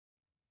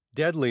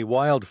Deadly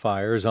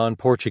wildfires on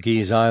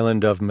Portuguese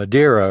island of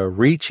Madeira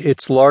reach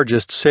its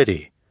largest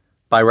city.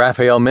 By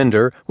Raphael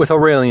with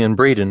Aurelian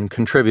Breeden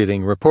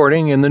contributing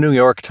reporting in the New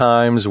York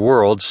Times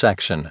World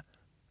section.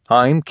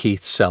 I'm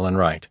Keith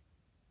Sellenwright.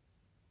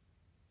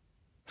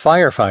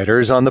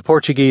 Firefighters on the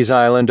Portuguese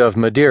island of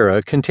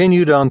Madeira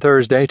continued on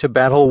Thursday to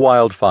battle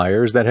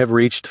wildfires that have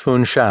reached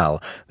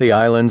Funchal, the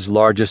island's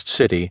largest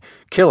city,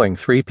 killing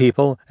 3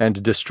 people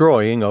and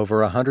destroying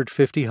over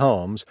 150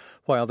 homes,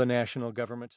 while the national government